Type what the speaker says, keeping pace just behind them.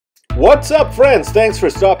What's up, friends? Thanks for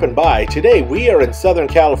stopping by. Today we are in Southern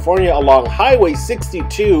California along Highway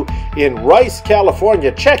 62 in Rice,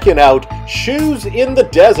 California, checking out shoes in the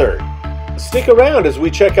desert. Stick around as we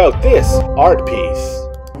check out this art piece.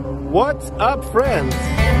 What's up, friends?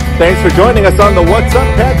 Thanks for joining us on the What's Up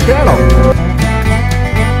Pat channel.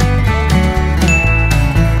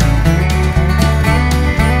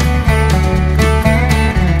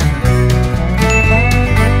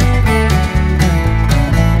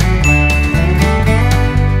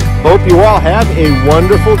 Hope you all have a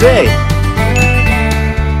wonderful day.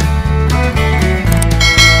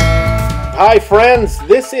 Hi friends,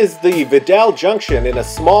 this is the Vidal Junction in a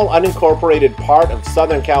small unincorporated part of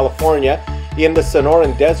Southern California in the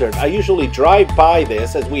Sonoran Desert. I usually drive by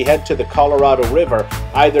this as we head to the Colorado River,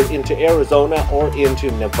 either into Arizona or into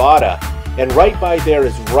Nevada. And right by there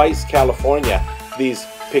is Rice, California. These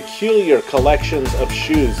peculiar collections of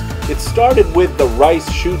shoes. It started with the rice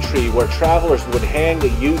shoe tree, where travelers would hang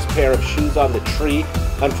a used pair of shoes on the tree.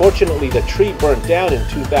 Unfortunately, the tree burnt down in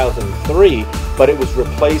 2003, but it was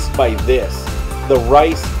replaced by this, the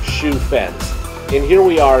rice shoe fence. And here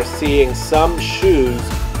we are seeing some shoes,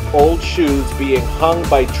 old shoes, being hung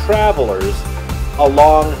by travelers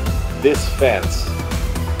along this fence.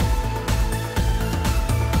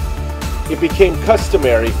 It became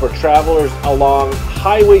customary for travelers along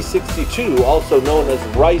Highway 62, also known as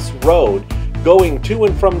Rice Road, going to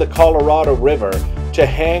and from the Colorado River to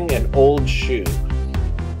hang an old shoe.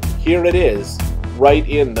 Here it is, right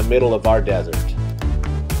in the middle of our desert.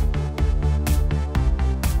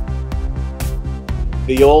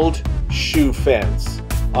 The old shoe fence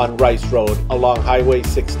on Rice Road along Highway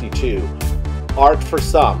 62. Art for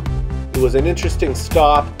some. It was an interesting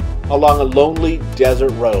stop along a lonely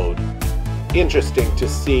desert road. Interesting to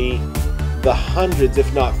see the hundreds,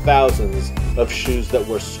 if not thousands, of shoes that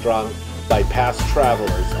were strung by past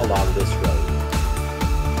travelers along this road.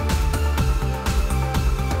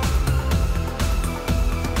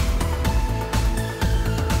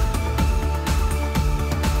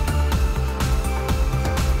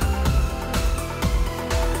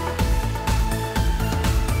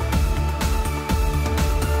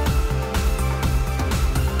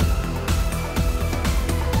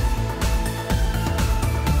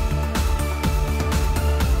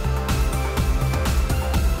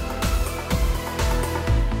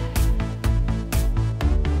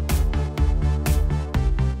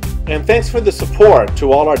 And thanks for the support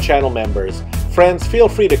to all our channel members. Friends, feel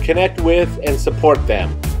free to connect with and support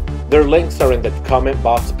them. Their links are in the comment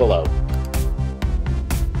box below.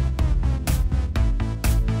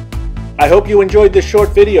 I hope you enjoyed this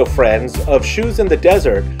short video, friends, of shoes in the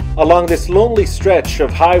desert along this lonely stretch of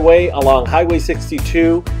highway along Highway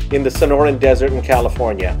 62 in the Sonoran Desert in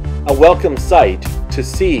California. A welcome sight to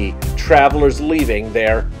see travelers leaving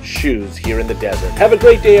their shoes here in the desert. Have a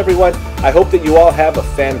great day, everyone. I hope that you all have a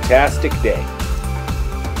fantastic day.